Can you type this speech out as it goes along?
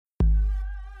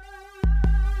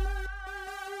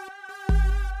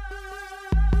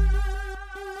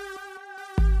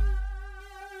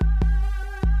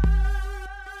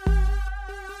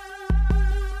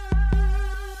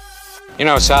You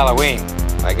know, it's Halloween.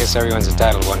 I guess everyone's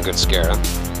entitled to one good scare, huh?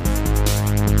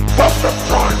 From the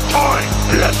prime time,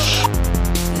 bitch!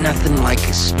 Nothing like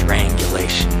a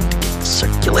strangulation to get the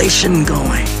circulation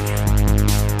going.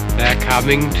 They're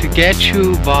coming to get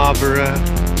you, Barbara.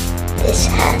 This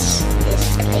house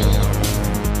is clean.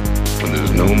 When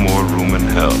there's no more room in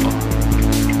hell,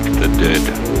 the dead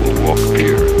will walk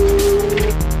the earth.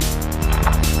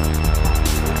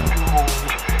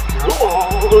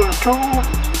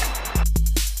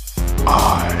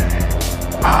 I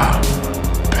am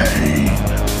pain.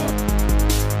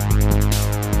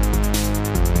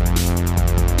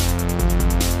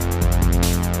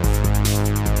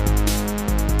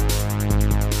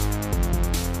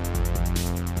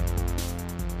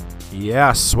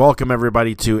 Yes, welcome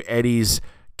everybody to Eddie's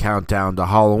Countdown to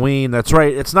Halloween. That's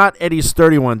right, it's not Eddie's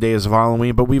 31 Days of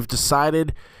Halloween, but we've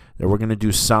decided that we're going to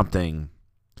do something,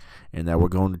 and that we're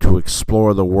going to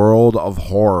explore the world of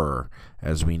horror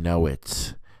as we know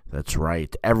it. That's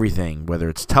right, everything, whether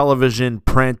it's television,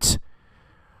 print,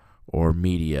 or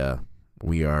media,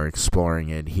 we are exploring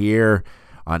it here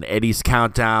on Eddie's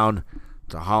Countdown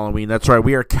to Halloween. That's right,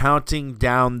 we are counting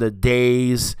down the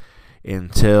days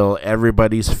until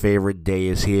everybody's favorite day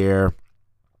is here.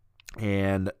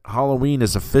 And Halloween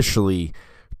is officially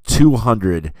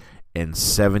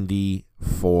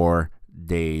 274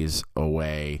 days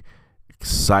away.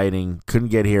 Exciting. Couldn't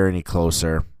get here any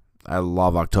closer. I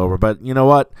love October. But you know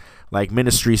what? Like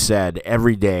Ministry said,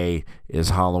 every day is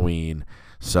Halloween.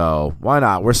 So why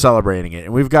not? We're celebrating it.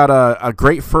 And we've got a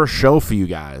great first show for you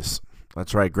guys.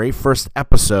 That's right. Great first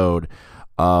episode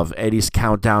of Eddie's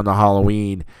Countdown to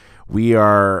Halloween.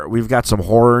 We've got some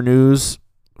horror news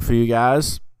for you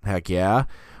guys. Heck yeah.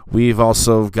 We've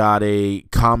also got a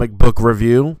comic book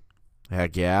review.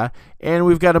 Heck yeah. And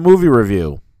we've got a movie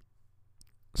review.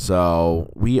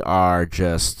 So we are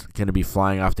just going to be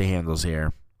flying off the handles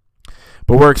here.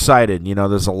 But we're excited. You know,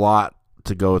 there's a lot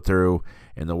to go through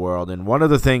in the world. And one of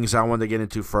the things I wanted to get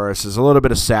into first is a little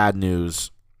bit of sad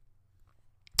news.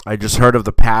 I just heard of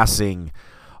the passing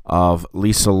of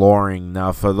Lisa Loring.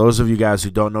 Now, for those of you guys who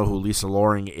don't know who Lisa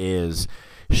Loring is,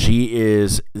 she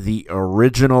is the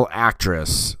original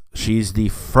actress. She's the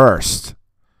first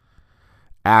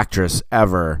actress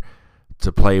ever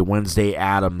to play Wednesday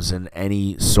Addams in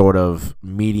any sort of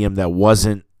medium that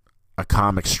wasn't a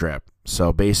comic strip.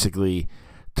 So basically,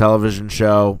 television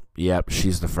show, yep,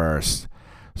 she's the first.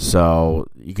 So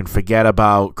you can forget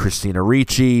about Christina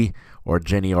Ricci or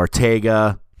Jenny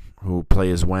Ortega,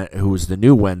 who's the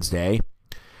new Wednesday.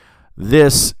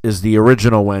 This is the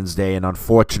original Wednesday, and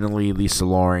unfortunately, Lisa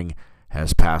Loring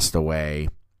has passed away.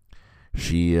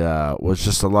 She was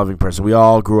just a loving person. We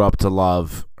all grew up to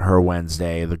love her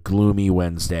Wednesday, the gloomy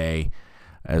Wednesday,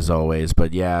 as always.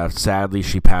 But yeah, sadly,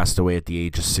 she passed away at the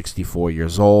age of 64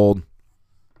 years old.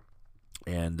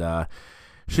 And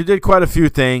she did quite a few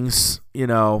things, you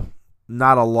know,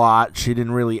 not a lot. She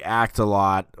didn't really act a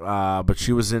lot, but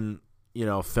she was in, you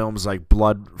know, films like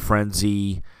Blood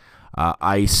Frenzy,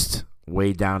 Iced,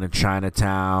 Way Down in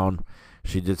Chinatown.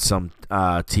 She did some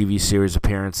TV series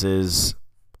appearances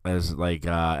as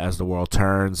the World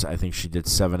Turns. I think she did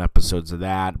 7 episodes of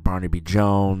that. Barnaby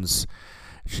Jones.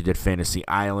 She did Fantasy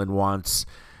Island once.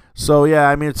 So yeah,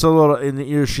 I mean it's a little.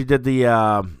 She did the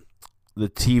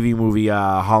TV movie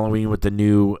Halloween with the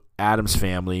New Addams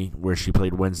Family, where she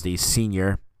played Wednesday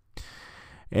Senior.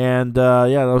 And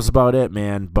yeah, that was about it,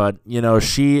 man. But you know,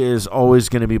 she is always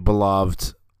going to be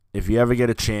beloved. If you ever get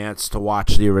a chance to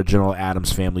watch the original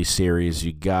Addams Family series,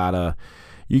 you gotta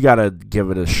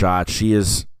give it a shot.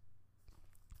 She's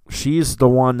the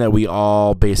one that we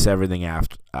all base everything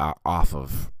off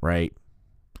of, right?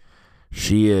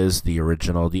 She is the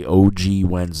original, the OG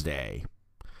Wednesday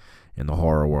in the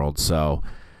horror world. So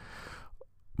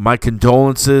my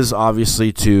condolences,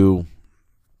 obviously, to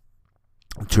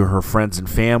her friends and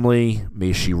family.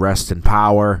 May she rest in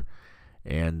power.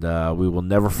 And we will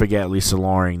never forget Lisa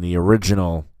Loring, the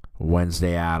original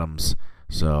Wednesday Addams.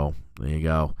 So there you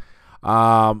go.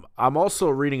 I'm also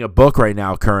reading a book right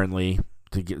now currently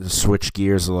to switch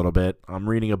gears a little bit. I'm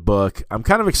reading a book. I'm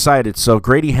kind of excited. So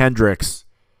Grady Hendrix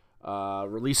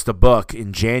released a book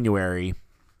in January,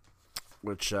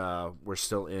 which we're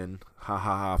still in. Ha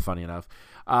ha ha, funny enough.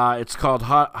 It's called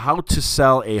How to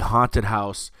Sell a Haunted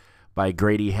House by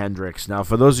Grady Hendrix. Now,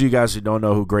 for those of you guys who don't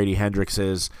know who Grady Hendrix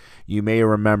is, you may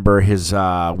remember his.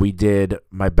 We did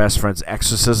My Best Friend's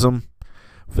Exorcism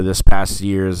for this past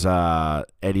year's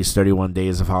Eddie's 31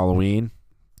 Days of Halloween.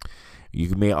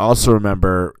 You may also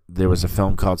remember there was a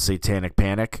film called Satanic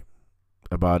Panic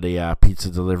about a pizza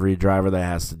delivery driver that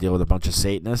has to deal with a bunch of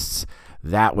Satanists.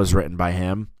 That was written by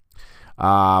him.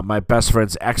 My best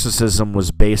friend's exorcism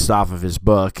was based off of his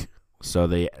book, so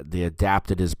they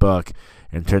adapted his book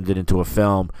and turned it into a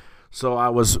film. So I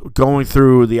was going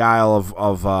through the aisle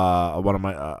of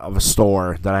a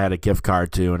store that I had a gift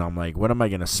card to, and I'm like, what am I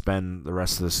gonna spend the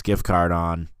rest of this gift card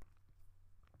on?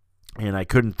 And I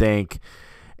couldn't think,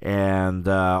 and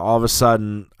all of a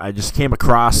sudden I just came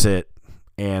across it,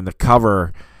 and the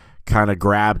cover kind of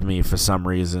grabbed me for some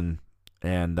reason,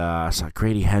 and I saw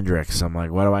Grady Hendrix. I'm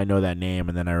like, why do I know that name?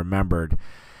 And then I remembered,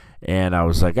 and I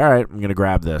was like, all right, I'm gonna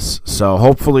grab this. So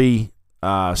hopefully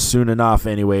soon enough,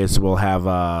 anyways, we'll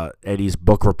have Eddie's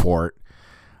book report,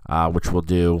 which we'll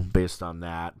do based on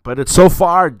that. But it's so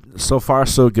far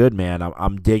so good, man.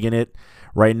 I'm digging it.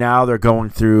 Right now, they're going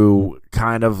through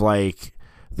kind of like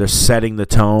they're setting the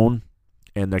tone,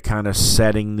 and they're kind of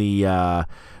setting the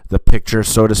picture,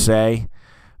 so to say,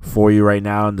 for you right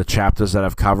now in the chapters that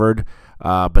I've covered.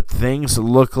 But things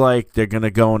look like they're going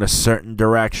to go in a certain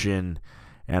direction,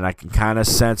 and I can kind of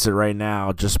sense it right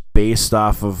now just based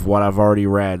off of what I've already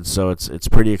read. So it's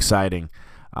pretty exciting.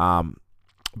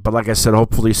 But like I said,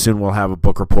 hopefully soon we'll have a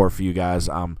book report for you guys.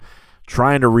 I'm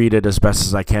trying to read it as best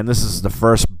as I can. This is the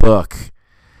first book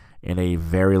in a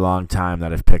very long time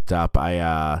that I've picked up.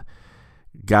 I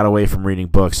got away from reading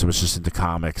books. I was just into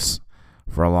comics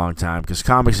for a long time, because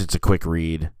comics, it's a quick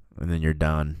read and then you're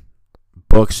done.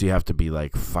 Books, you have to be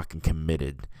like fucking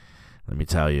committed. Let me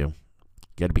tell you,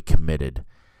 you got to be committed.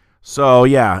 So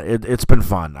yeah, it's been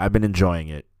fun. I've been enjoying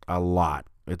it a lot.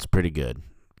 It's pretty good.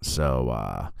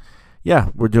 So yeah,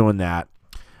 we're doing that.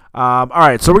 All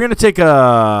right, so we're gonna take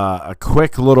a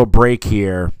quick little break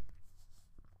here.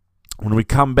 When we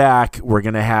come back, we're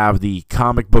going to have the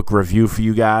comic book review for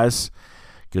you guys,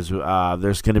 because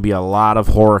there's going to be a lot of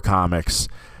horror comics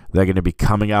that are going to be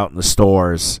coming out in the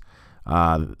stores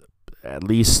at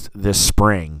least this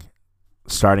spring.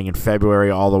 Starting in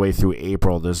February all the way through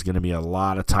April, there's going to be a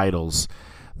lot of titles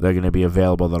that are going to be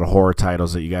available that are horror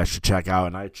titles that you guys should check out.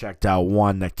 And I checked out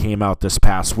one that came out this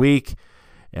past week,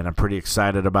 and I'm pretty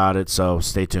excited about it, so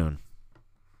stay tuned.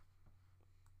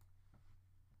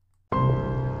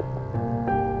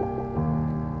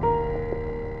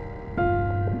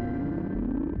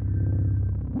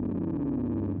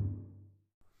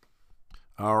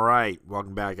 All right,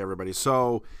 welcome back, everybody.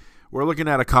 So we're looking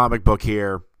at a comic book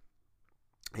here,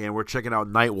 and we're checking out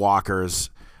Nightwalkers,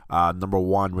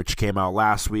 #1, which came out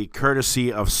last week,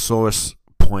 courtesy of Source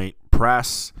Point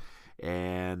Press.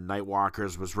 And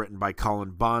Nightwalkers was written by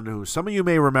Cullen Bunn, who some of you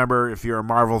may remember if you're a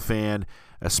Marvel fan,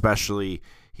 especially.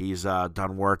 He's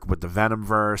done work with the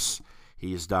Venomverse.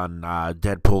 He's done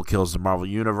Deadpool Kills the Marvel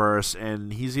Universe,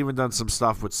 and he's even done some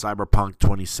stuff with Cyberpunk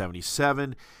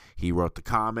 2077. He wrote the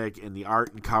comic, and the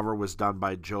art and cover was done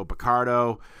by Joe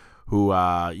Picardo, who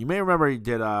you may remember he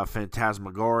did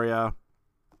Phantasmagoria,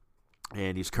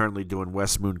 and he's currently doing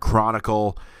West Moon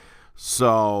Chronicle.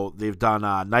 So they've done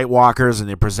Nightwalkers, and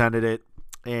they presented it.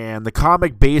 And the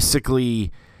comic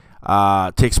basically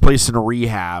takes place in a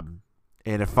rehab,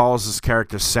 and it follows this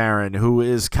character, Saren, who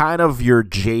is kind of your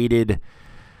jaded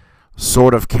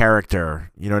sort of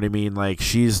character. You know what I mean? Like,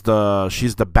 she's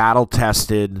the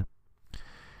battle-tested,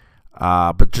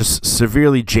 but just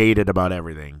severely jaded about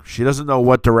everything. She doesn't know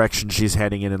what direction she's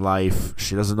heading in life.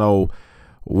 She doesn't know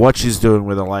what she's doing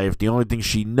with her life. The only thing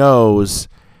she knows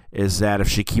is that if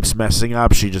she keeps messing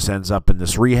up, she just ends up in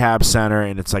this rehab center,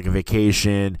 and it's like a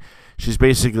vacation. She's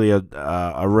basically a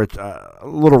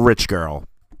little rich girl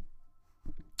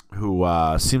who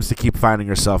seems to keep finding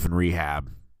herself in rehab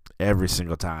every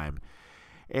single time.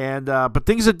 And but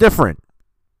things are different.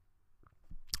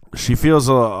 She feels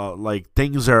like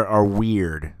things are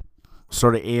weird,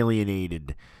 sort of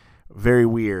alienated, very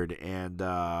weird. And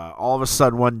all of a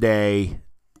sudden one day,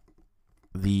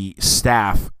 the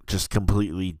staff just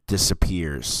completely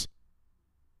disappears,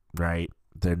 right?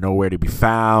 They're nowhere to be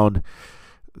found.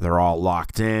 They're all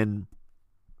locked in.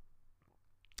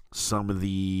 Some of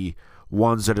the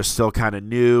ones that are still kind of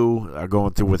new are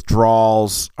going through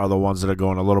withdrawals, are the ones that are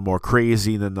going a little more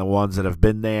crazy than the ones that have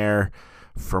been there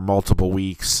for multiple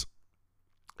weeks.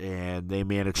 And they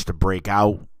managed to break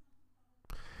out,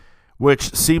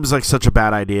 which seems like such a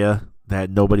bad idea that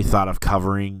nobody thought of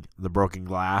covering the broken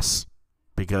glass.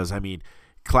 Because, I mean,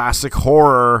 classic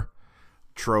horror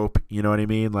trope, you know what I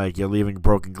mean? Like, you're leaving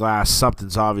broken glass,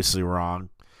 something's obviously wrong.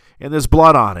 And there's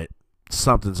blood on it.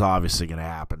 Something's obviously going to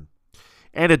happen.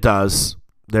 And it does.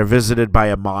 They're visited by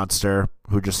a monster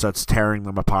who just starts tearing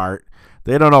them apart.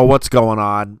 They don't know what's going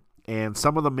on. And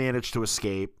some of them manage to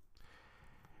escape.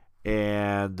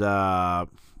 And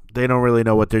they don't really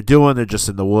know what they're doing. They're just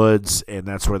in the woods. And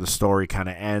that's where the story kind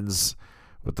of ends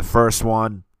with the first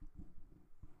one.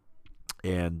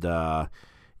 And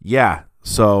yeah,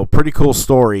 so pretty cool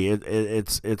story.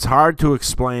 It's hard to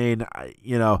explain.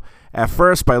 At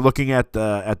first by looking at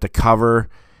the cover,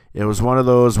 it was one of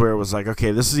those where it was like,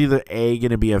 okay, this is either going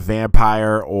to be a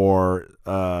vampire or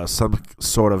some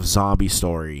sort of zombie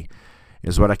story,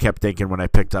 is what I kept thinking when I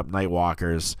picked up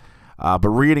Nightwalkers. But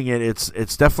reading it,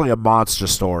 it's definitely a monster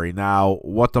story. Now,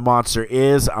 what the monster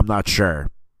is, I'm not sure.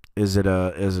 Is it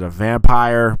a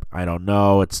vampire? I don't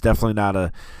know. It's definitely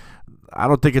not I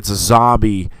don't think it's a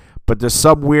zombie, but there's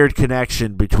some weird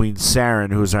connection between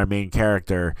Saren, who's our main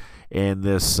character, and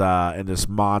this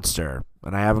monster.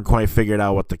 And I haven't quite figured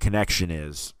out what the connection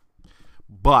is,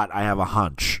 but I have a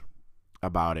hunch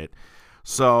about it.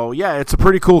 So yeah, it's a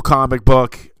pretty cool comic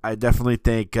book. I definitely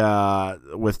think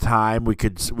with time we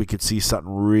could see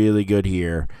something really good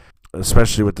here,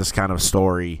 especially with this kind of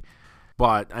story.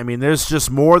 But I mean, there's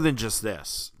just more than just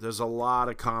this. There's a lot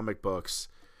of comic books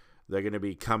that are going to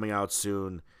be coming out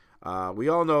soon. We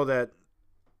all know that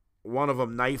one of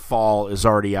them, Nightfall, is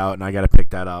already out, and I got to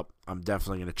pick that up. I'm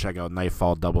definitely going to check out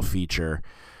Nightfall double feature,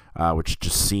 which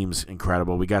just seems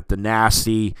incredible. We got The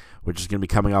Nasty, which is going to be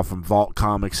coming out from Vault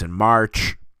Comics in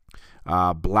March.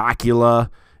 Blackula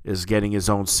is getting his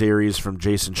own series from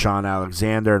Jason Sean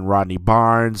Alexander and Rodney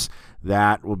Barnes.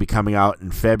 That will be coming out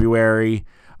in February.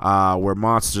 Where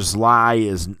Monsters Lie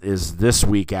is this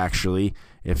week, actually,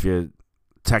 if you're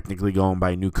technically going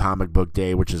by New Comic Book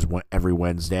Day, which is every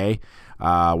Wednesday.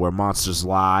 Where Monsters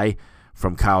Lie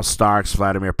from Kyle Starks,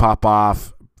 Vladimir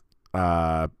Popov,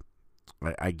 I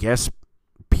guess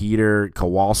Peter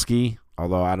Kowalski,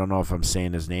 although I don't know if I'm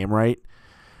saying his name right,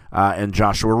 and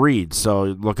Joshua Reed. So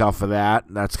look out for that.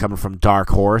 That's coming from Dark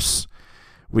Horse.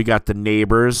 We got The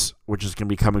Neighbors, which is going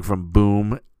to be coming from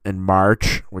Boom in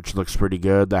March, which looks pretty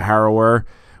good. The Harrower,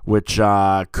 which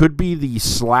could be the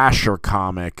slasher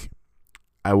comic,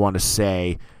 I want to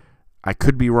say. I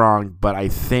could be wrong, but I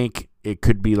think it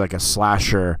could be like a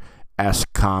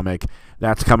slasher-esque comic.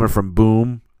 That's coming from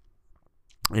Boom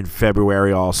in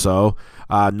February also.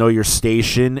 Know Your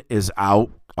Station is out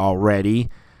already.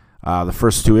 The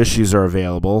first 2 issues are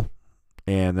available,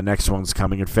 and the next one's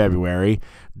coming in February.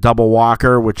 Double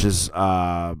Walker, which is,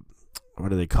 what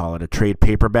do they call it, a trade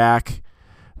paperback.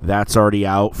 That's already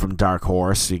out from Dark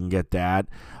Horse, so you can get that.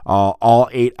 All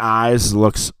 8 Eyes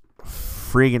looks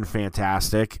friggin'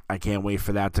 fantastic. I can't wait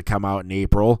for that to come out in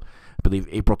April. I believe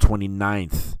April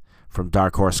 29th from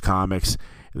Dark Horse Comics.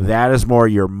 That is more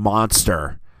your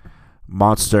monster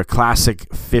classic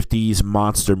 50s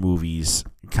monster movies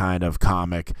kind of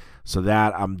comic. So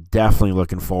that I'm definitely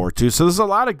looking forward to. So there's a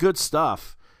lot of good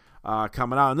stuff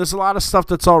coming out. And there's a lot of stuff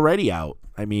that's already out.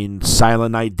 I mean,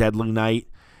 Silent Night, Deadly Night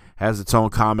has its own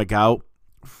comic out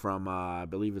from, I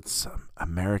believe it's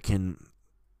American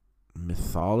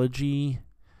Mythology,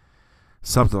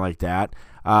 something like that.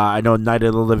 I know Night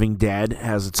of the Living Dead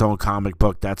has its own comic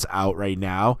book that's out right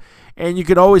now. And you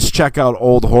can always check out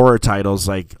old horror titles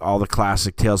like all the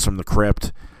classic Tales from the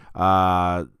Crypt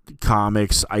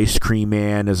comics. Ice Cream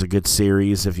Man is a good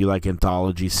series if you like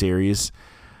anthology series.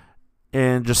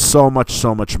 And just so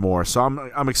much more. So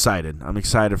I'm excited. I'm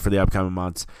excited for the upcoming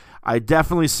months. I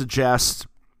definitely suggest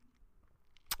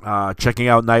checking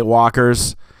out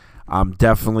Nightwalkers. I'm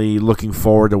definitely looking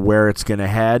forward to where it's going to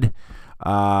head.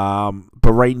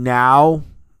 But right now,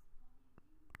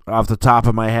 off the top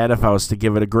of my head, if I was to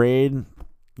give it a grade,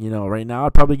 right now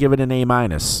I'd probably give it an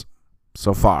A-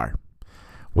 so far.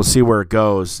 We'll see where it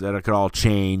goes. That it could all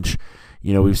change.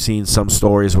 We've seen some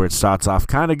stories where it starts off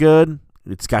kind of good.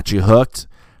 It's got you hooked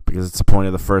because it's the point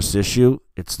of the first issue.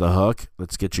 It's the hook.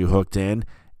 Let's get you hooked in,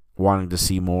 wanting to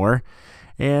see more.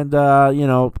 And,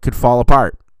 could fall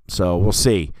apart. So we'll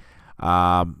see.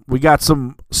 We got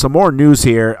some more news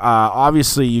here.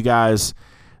 Obviously, you guys,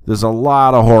 there's a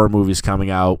lot of horror movies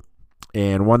coming out.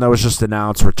 And one that was just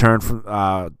announced, Return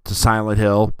to Silent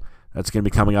Hill. That's going to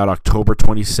be coming out October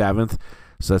 27th.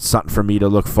 So that's something for me to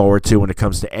look forward to when it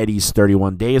comes to Eddie's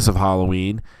 31 Days of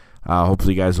Halloween.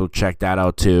 Hopefully you guys will check that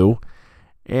out too.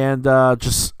 And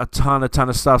just a ton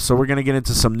of stuff. So we're going to get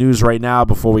into some news right now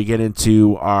before we get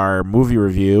into our movie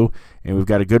review. And we've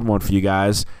got a good one for you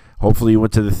guys. Hopefully you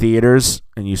went to the theaters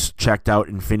and you checked out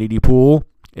Infinity Pool.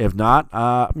 If not,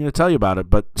 I'm going to tell you about it.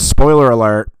 But spoiler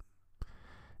alert,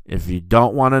 if you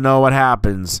don't want to know what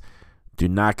happens, do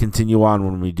not continue on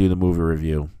when we do the movie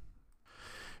review.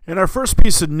 In our first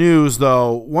piece of news,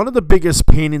 though, one of the biggest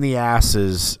pain in the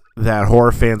asses that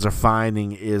horror fans are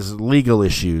finding is legal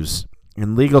issues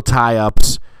and legal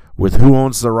tie-ups with who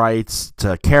owns the rights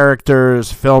to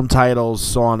characters, film titles,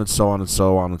 so on and so on and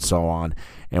so on and so on.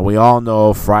 And we all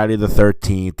know Friday the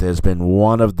 13th has been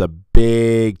one of the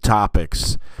big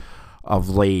topics of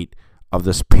late of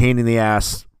this pain in the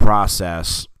ass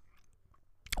process.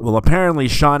 Well, apparently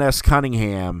Sean S.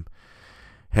 Cunningham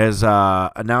has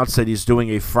announced that he's doing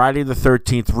a Friday the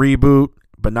 13th reboot,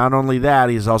 but not only that,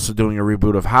 he's also doing a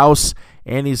reboot of House,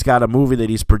 and he's got a movie that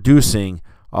he's producing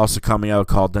also coming out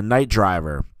called The Night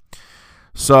Driver.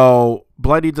 So,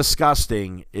 Bloody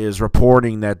Disgusting is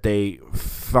reporting that they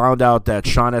found out that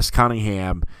Sean S.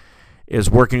 Cunningham is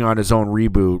working on his own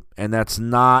reboot, and that's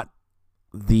not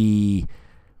the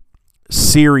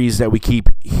series that we keep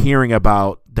hearing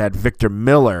about that Victor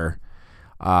Miller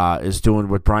is doing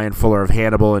with Brian Fuller of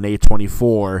Hannibal and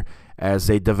A24 as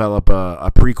they develop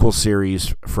a prequel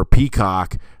series for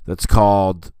Peacock that's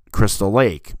called Crystal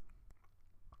Lake.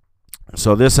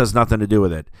 So this has nothing to do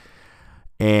with it.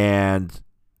 And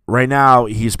right now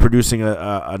he's producing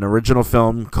an original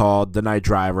film called The Night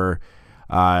Driver,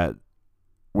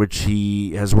 which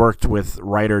he has worked with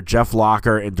writer Jeff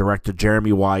Locker and director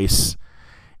Jeremy Weiss.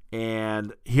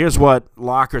 And here's what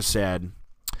Locker said.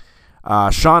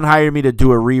 Sean hired me to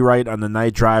do a rewrite on The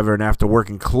Night Driver, and after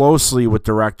working closely with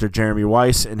director Jeremy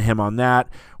Weiss and him on that,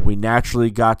 we naturally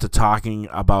got to talking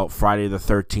about Friday the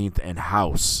 13th and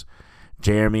House.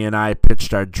 Jeremy and I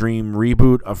pitched our dream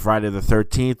reboot of Friday the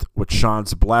 13th with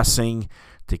Sean's blessing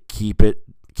to keep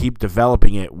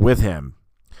developing it with him.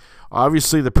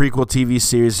 Obviously, the prequel TV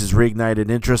series has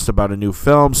reignited interest about a new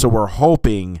film, so we're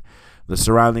hoping the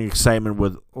surrounding excitement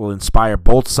will inspire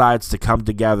both sides to come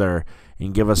together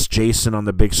and give us Jason on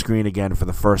the big screen again for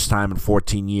the first time in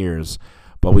 14 years.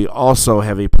 But we also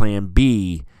have a plan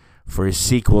B for a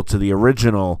sequel to the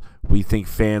original we think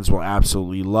fans will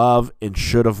absolutely love and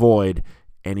should avoid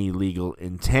any legal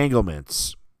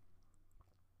entanglements.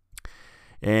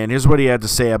 And here's what he had to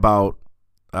say about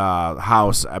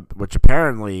House, which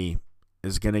apparently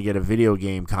is going to get a video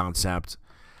game concept.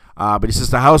 But he says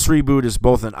the House reboot is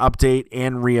both an update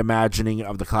and reimagining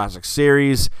of the classic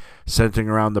series, centering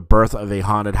around the birth of a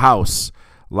haunted house.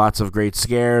 Lots of great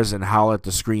scares and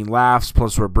howl-at-the-screen laughs,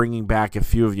 plus we're bringing back a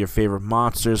few of your favorite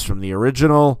monsters from the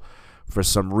original for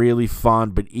some really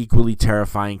fun but equally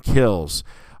terrifying kills.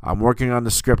 I'm working on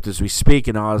the script as we speak,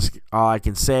 and all I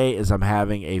can say is I'm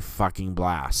having a fucking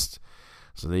blast.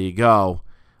 So there you go.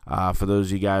 For those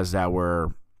of you guys that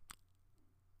were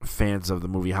fans of the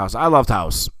movie House. I loved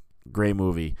House. Great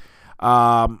movie.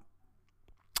 But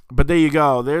there you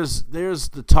go. There's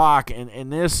the talk,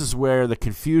 and this is where the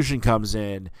confusion comes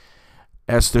in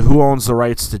as to who owns the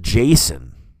rights to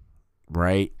Jason,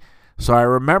 right? So I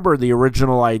remember the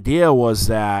original idea was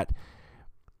that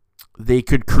they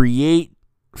could create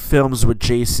films with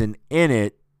Jason in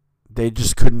it. They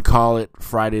just couldn't call it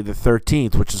Friday the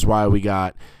 13th, which is why we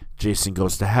got Jason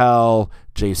Goes to Hell,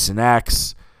 Jason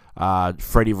X,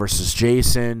 Freddy vs.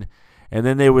 Jason. And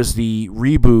then there was the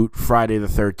reboot Friday the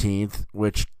 13th,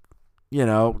 which, you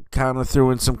know, kind of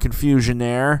threw in some confusion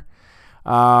there.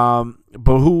 But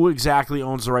who exactly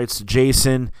owns the rights to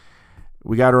Jason?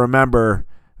 We got to remember,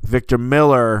 Victor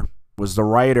Miller was the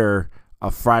writer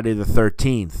of Friday the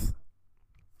 13th.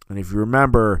 And if you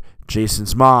remember,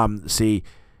 Jason's mom, see,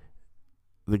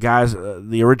 the guys,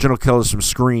 the original killers from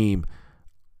Scream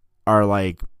are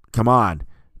like, come on.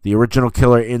 The original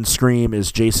killer in Scream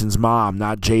is Jason's mom,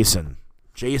 not Jason.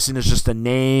 Jason is just a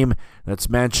name that's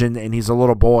mentioned, and he's a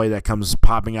little boy that comes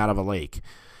popping out of a lake.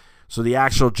 So the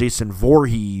actual Jason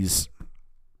Voorhees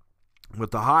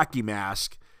with the hockey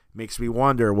mask makes me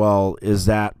wonder, well, is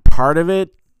that part of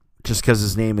it? Just because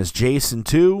his name is Jason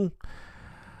too?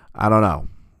 I don't know.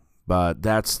 But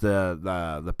that's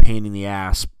the pain in the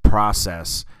ass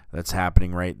process that's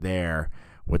happening right there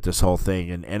with this whole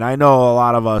thing. And I know a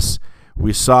lot of us,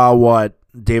 we saw what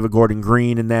David Gordon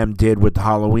Green and them did with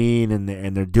Halloween,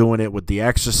 and they're doing it with The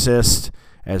Exorcist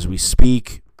as we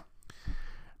speak.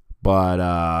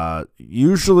 But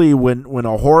usually when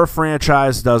a horror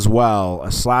franchise does well,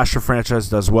 a slasher franchise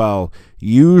does well,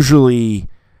 usually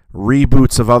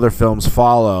reboots of other films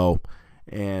follow.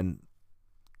 And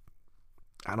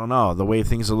I don't know, the way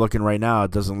things are looking right now,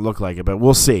 it doesn't look like it, but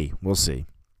we'll see. We'll see.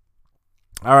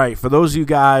 All right, for those of you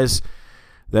guys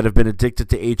that have been addicted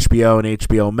to HBO and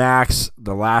HBO Max,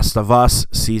 The Last of Us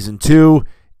Season 2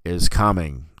 is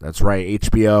coming. That's right,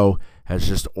 HBO has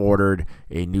just ordered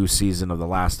a new season of The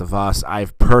Last of Us. I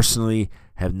personally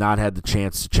have not had the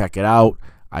chance to check it out.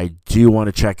 I do want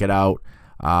to check it out.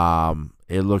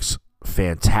 It looks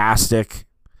fantastic.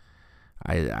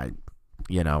 I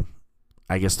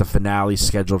guess the finale is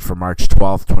scheduled for March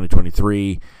 12th,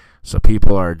 2023. So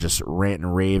people are just ranting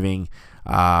and raving.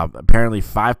 Apparently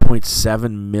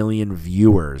 5.7 million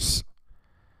viewers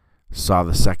saw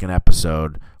the second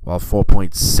episode, while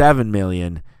 4.7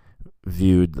 million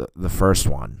viewed the first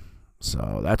one.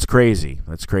 So that's crazy.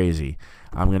 That's crazy.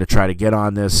 I'm going to try to get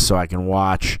on this so I can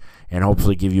watch and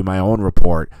hopefully give you my own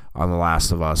report on The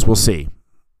Last of Us. We'll see.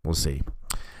 We'll see.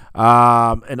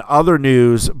 In other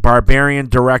news, Barbarian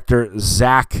director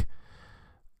Zach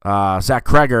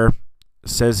Kreger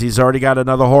says he's already got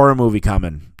another horror movie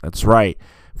coming. That's right.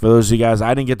 For those of you guys,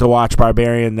 I didn't get to watch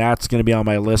Barbarian. That's going to be on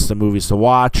my list of movies to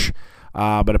watch.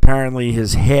 But apparently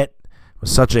his hit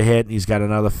was such a hit, he's got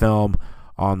another film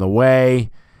on the way.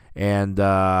 And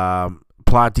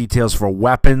plot details for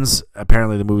Weapons.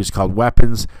 Apparently the movie's called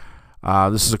Weapons.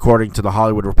 This is according to The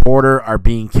Hollywood Reporter, are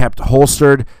being kept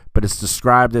holstered, but it's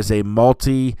described as a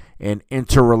multi- and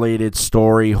interrelated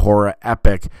story horror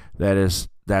epic that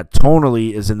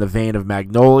tonally is in the vein of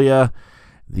Magnolia,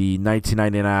 the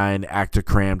 1999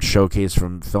 actor-crammed showcase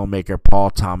from filmmaker Paul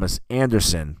Thomas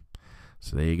Anderson.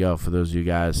 So there you go, for those of you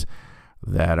guys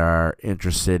that are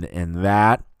interested in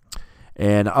that.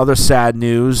 And other sad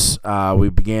news, we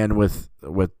began with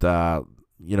the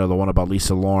one about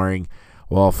Lisa Loring.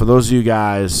 Well, for those of you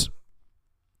guys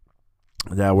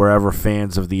that were ever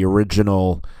fans of the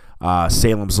original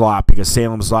Salem's Lot, because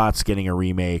Salem's Lot's getting a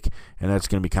remake, and that's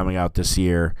going to be coming out this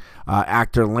year.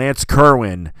 Actor Lance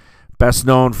Kerwin, best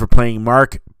known for playing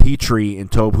Mark Petrie in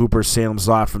Tobe Hooper's Salem's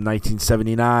Lot from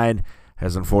 1979,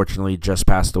 has unfortunately just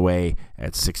passed away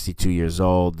at 62 years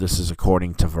old. This is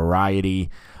according to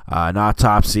Variety. An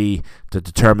autopsy to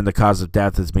determine the cause of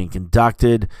death is being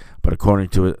conducted, but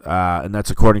and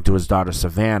that's according to his daughter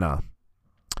Savannah.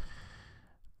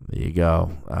 There you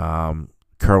go.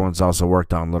 Kerwin's also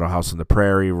worked on Little House on the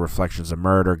Prairie, Reflections of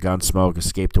Murder, Gunsmoke,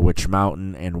 Escape to Witch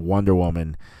Mountain, and Wonder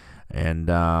Woman. And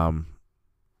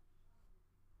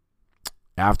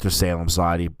after Salem's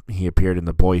Lot, he appeared in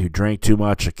The Boy Who Drank Too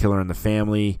Much, A Killer in the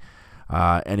Family,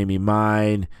 Enemy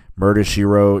Mine, Murder, She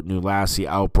Wrote, New Lassie,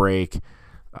 Outbreak,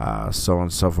 so on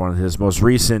and so forth. His most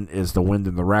recent is The Wind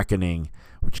and the Reckoning,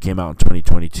 which came out in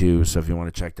 2022, so if you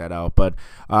want to check that out. But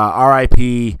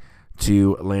R.I.P.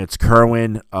 to Lance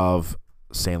Kerwin of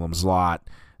Salem's Lot.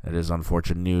 That is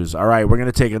unfortunate news. All right, we're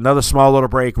going to take another small little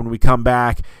break. When we come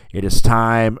back, it is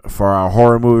time for our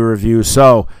horror movie review.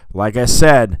 So, like I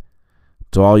said,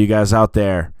 to all you guys out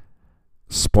there,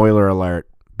 spoiler alert,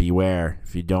 beware.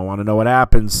 If you don't want to know what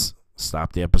happens,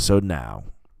 stop the episode now.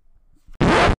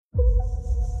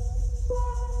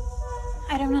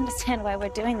 I don't understand why we're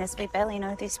doing this. We barely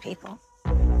know these people.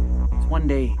 It's one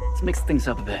day. Let's mix things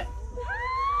up a bit.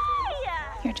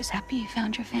 You're just happy you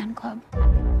found your fan club.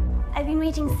 I've been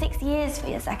waiting 6 years for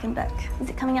your second book. Is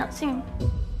it coming out soon?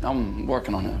 I'm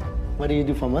working on it. What do you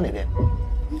do for money then?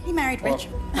 He married rich.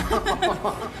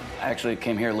 I actually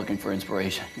came here looking for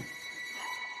inspiration.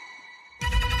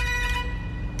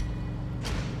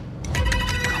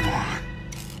 Come on.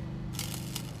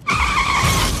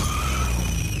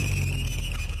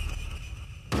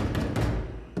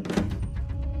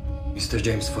 Mr.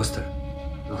 James Foster,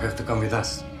 you'll have to come with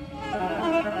us.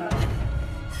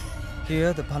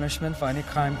 Here, the punishment for any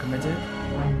crime committed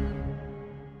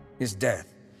is death.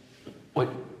 What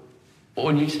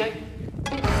did you say?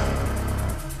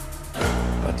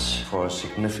 But for a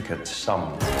significant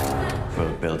sum,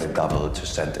 we'll build a double to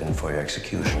send in for your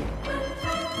execution.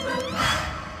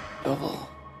 Double.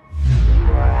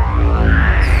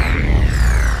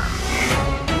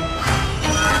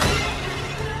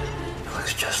 It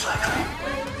looks just like me.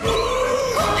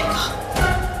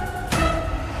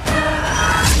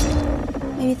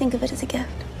 Maybe think of it as a gift.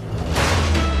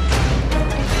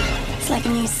 It's like a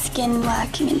new skin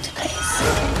working into place.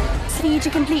 For you to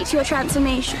complete your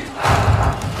transformation.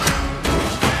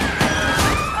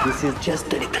 This is just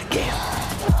a little game.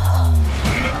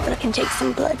 But I can take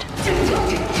some blood.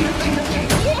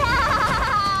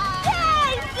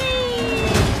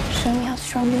 Show me how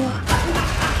strong you are.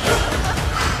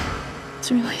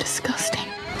 It's really disgusting.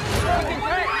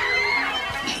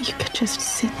 You could just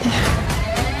sit there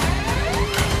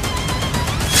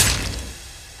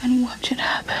and watch it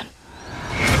happen.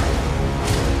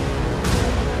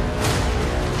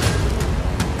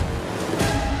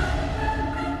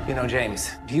 You know,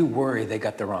 James, do you worry they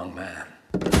got the wrong man?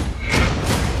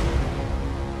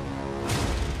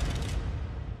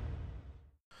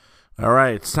 All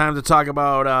right, it's time to talk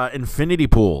about Infinity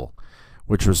Pool,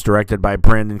 which was directed by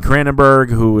Brandon Cronenberg,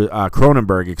 who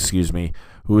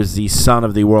is the son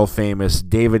of the world-famous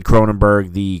David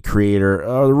Cronenberg, the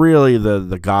creator, really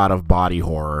the god of body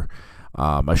horror,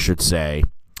 I should say.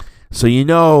 So you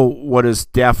know what is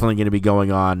definitely going to be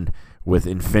going on with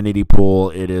Infinity Pool.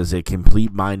 It is a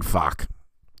complete mindfuck,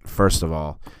 first of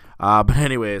all. But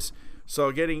anyways,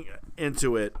 so getting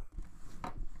into it,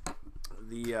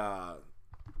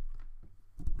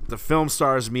 the film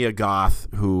stars Mia Goth,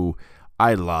 who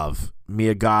I love.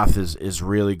 Mia Goth is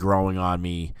really growing on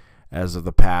me as of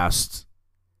the past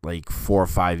like 4 or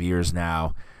 5 years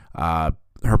now.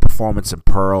 Her performance in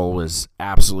Pearl was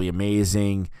absolutely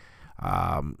amazing.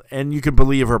 And you can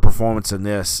believe her performance in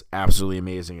this, absolutely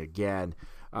amazing again.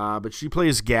 But she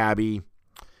plays Gabby,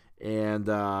 and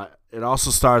it also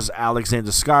stars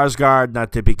Alexander Skarsgård,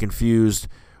 not to be confused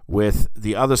with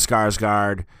the other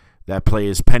Skarsgård that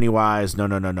plays Pennywise.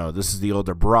 No. This is the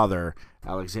older brother,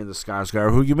 Alexander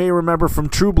Skarsgård, who you may remember from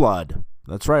True Blood.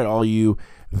 That's right, all you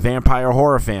vampire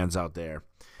horror fans out there.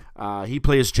 He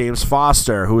plays James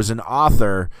Foster, who is an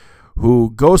author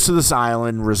who goes to this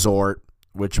island resort,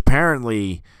 which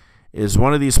apparently is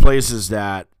one of these places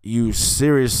that you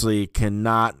seriously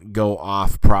cannot go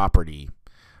off property.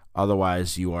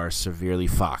 Otherwise, you are severely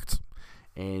fucked.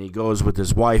 And he goes with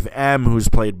his wife, M, who's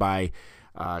played by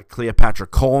Cleopatra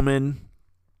Coleman,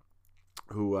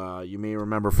 who you may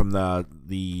remember from the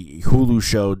Hulu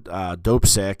show Dope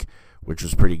Sick, which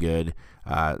was pretty good.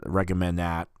 Recommend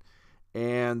that.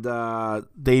 And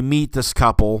they meet this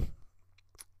couple,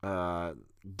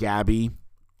 Gabby,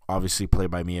 obviously played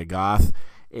by Mia Goth,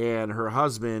 and her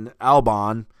husband,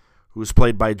 Alban, who's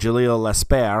played by Jaleel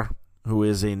Lesper, who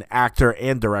is an actor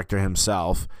and director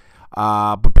himself.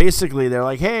 But basically, they're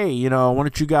like, hey, why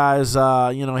don't you guys,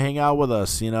 hang out with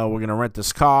us? We're going to rent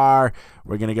this car.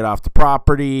 We're going to get off the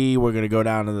property. We're going to go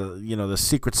down to the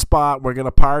secret spot. We're going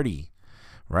to party,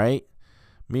 right?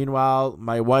 Meanwhile,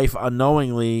 my wife,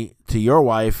 unknowingly to your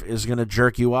wife, is going to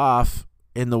jerk you off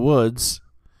in the woods,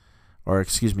 or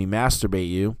masturbate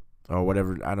you, or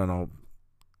whatever. I don't know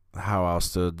how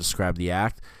else to describe the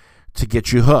act, to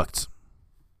get you hooked.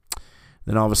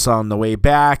 Then all of a sudden, on the way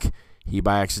back, he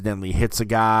by accidentally hits a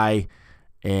guy,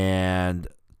 and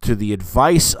to the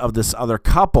advice of this other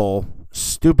couple,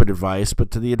 stupid advice,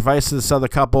 but to the advice of this other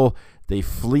couple, they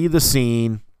flee the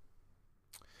scene,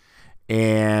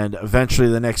 and eventually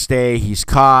the next day he's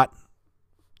caught.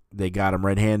 They got him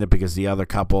red-handed because the other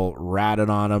couple ratted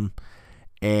on him,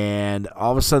 and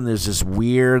all of a sudden there's this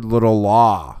weird little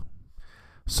law.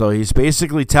 So he's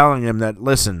basically telling him that,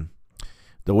 listen,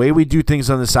 the way we do things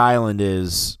on this island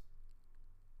is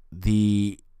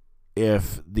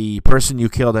if the person you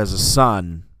killed has a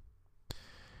son,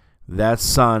 that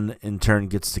son in turn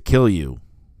gets to kill you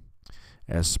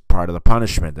as part of the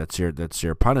punishment. That's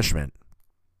your punishment.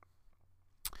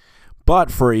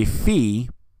 But for a fee,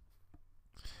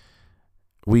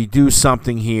 we do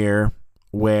something here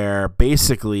where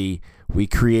basically we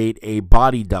create a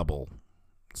body double.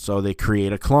 So they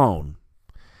create a clone.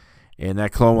 And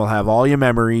that clone will have all your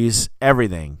memories,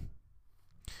 everything.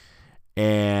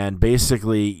 And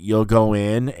basically, you'll go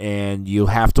in and you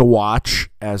have to watch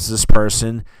as this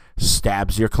person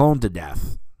stabs your clone to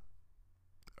death.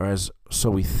 So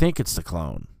we think it's the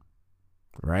clone,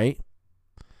 right?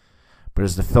 But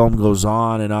as the film goes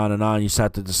on and on and on, you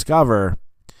start to discover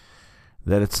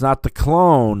that it's not the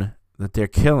clone that they're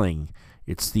killing.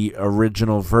 It's the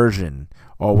original version,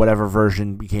 or whatever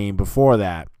version became before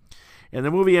that. And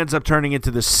the movie ends up turning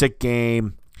into this sick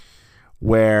game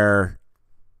where,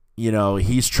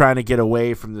 he's trying to get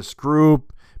away from this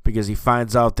group because he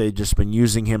finds out they've just been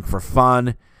using him for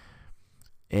fun.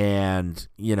 And,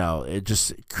 it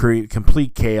just creates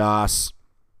complete chaos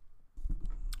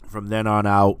from then on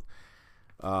out.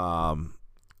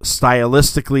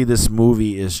 Stylistically, this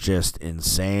movie is just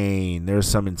insane. There's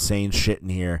some insane shit in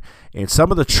here. And some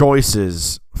of the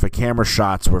choices for camera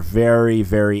shots were very,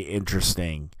 very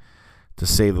interesting, to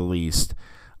say the least.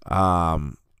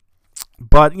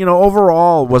 But,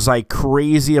 overall, was I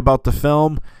crazy about the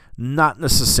film? Not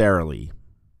necessarily.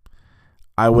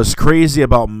 I was crazy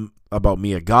about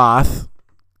Mia Goth.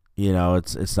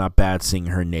 It's not bad seeing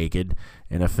her naked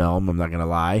in a film, I'm not going to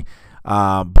lie.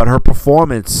 But her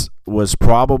performance was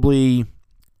probably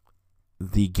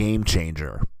the game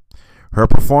changer. Her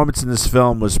performance in this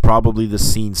film was probably the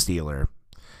scene stealer.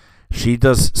 She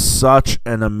does such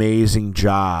an amazing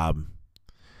job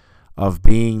of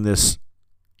being this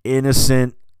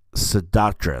innocent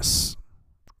seductress,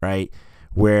 right?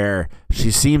 Where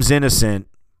she seems innocent,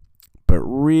 but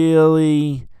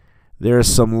really there's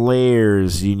some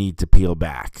layers you need to peel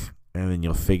back, and then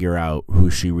you'll figure out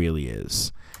who she really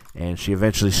is. And she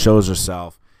eventually shows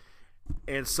herself.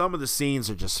 And some of the scenes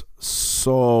are just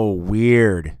so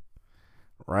weird,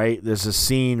 right? There's a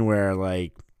scene where,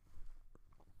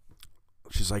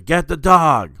 she's like, get the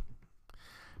dog.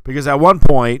 Because at one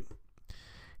point,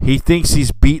 he thinks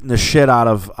he's beating the shit out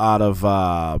of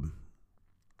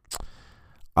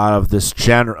this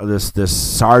this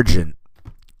sergeant,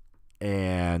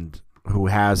 and who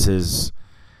has his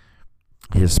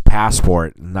his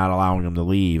passport, not allowing him to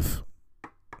leave.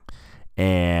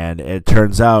 And it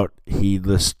turns out he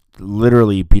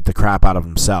literally beat the crap out of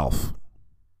himself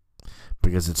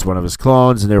because it's one of his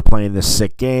clones, and they're playing this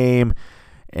sick game.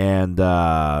 And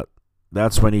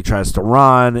that's when he tries to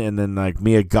run, and then like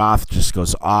Mia Goth just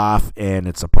goes off, and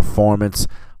it's a performance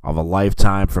of a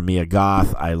lifetime for Mia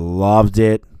Goth. I loved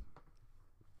it.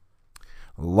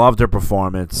 Loved her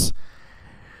performance.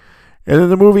 And then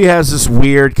the movie has this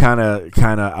weird kind of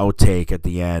outtake at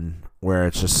the end where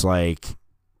it's just like,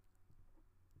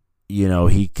 you know,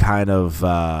 he kind of,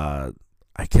 I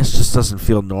guess, just doesn't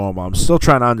feel normal. I'm still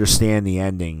trying to understand the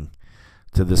ending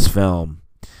to this film.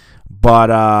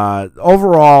 But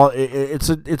overall, it's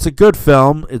a good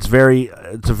film. It's a very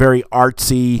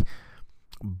artsy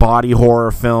body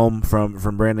horror film from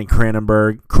Brandon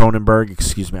Cronenberg.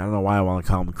 Excuse me, I don't know why I want to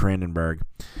call him Cronenberg.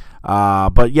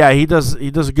 But yeah, he does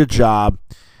a good job.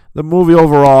 The movie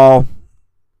overall,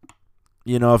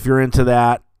 you know, if you're into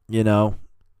that, you know,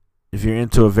 if you're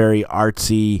into a very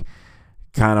artsy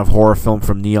kind of horror film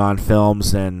from Neon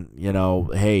Films, then, you know,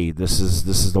 hey, this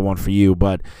is the one for you.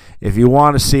 But if you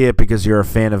want to see it because you're a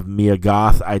fan of Mia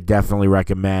Goth, I definitely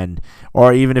recommend.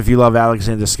 Or even if you love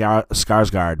Alexander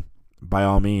Skarsgård, by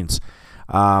all means.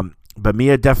 But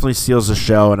Mia definitely steals the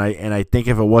show, and I think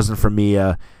if it wasn't for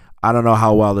Mia, I don't know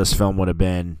how well this film would have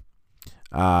been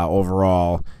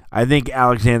overall. I think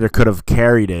Alexander could have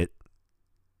carried it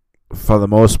for the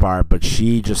most part, but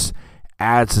she just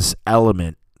adds this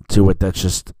element to it that's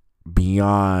just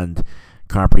beyond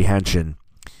comprehension.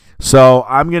 So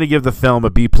I'm going to give the film a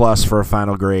B+ for a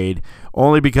final grade,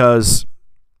 only because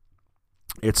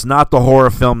it's not the horror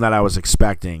film that I was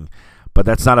expecting, but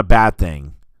that's not a bad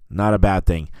thing. Not a bad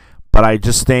thing. But I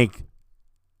just think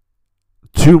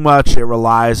too much it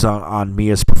relies on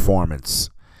Mia's performance.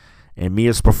 And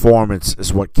Mia's performance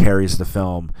is what carries the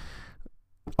film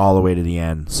all the way to the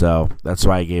end. So that's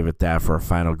why I gave it that for a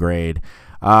final grade.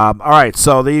 All right,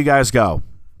 so there you guys go.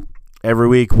 Every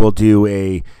week we'll do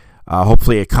a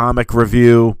hopefully a comic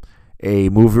review, a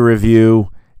movie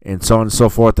review, and so on and so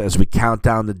forth as we count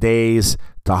down the days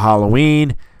to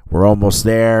Halloween. We're almost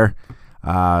there.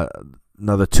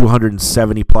 Another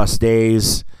 270 plus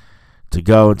days to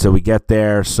go until we get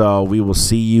there. So we will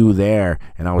see you there,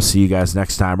 and I will see you guys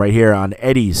next time right here on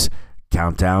Eddie's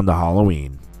Countdown to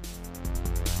Halloween.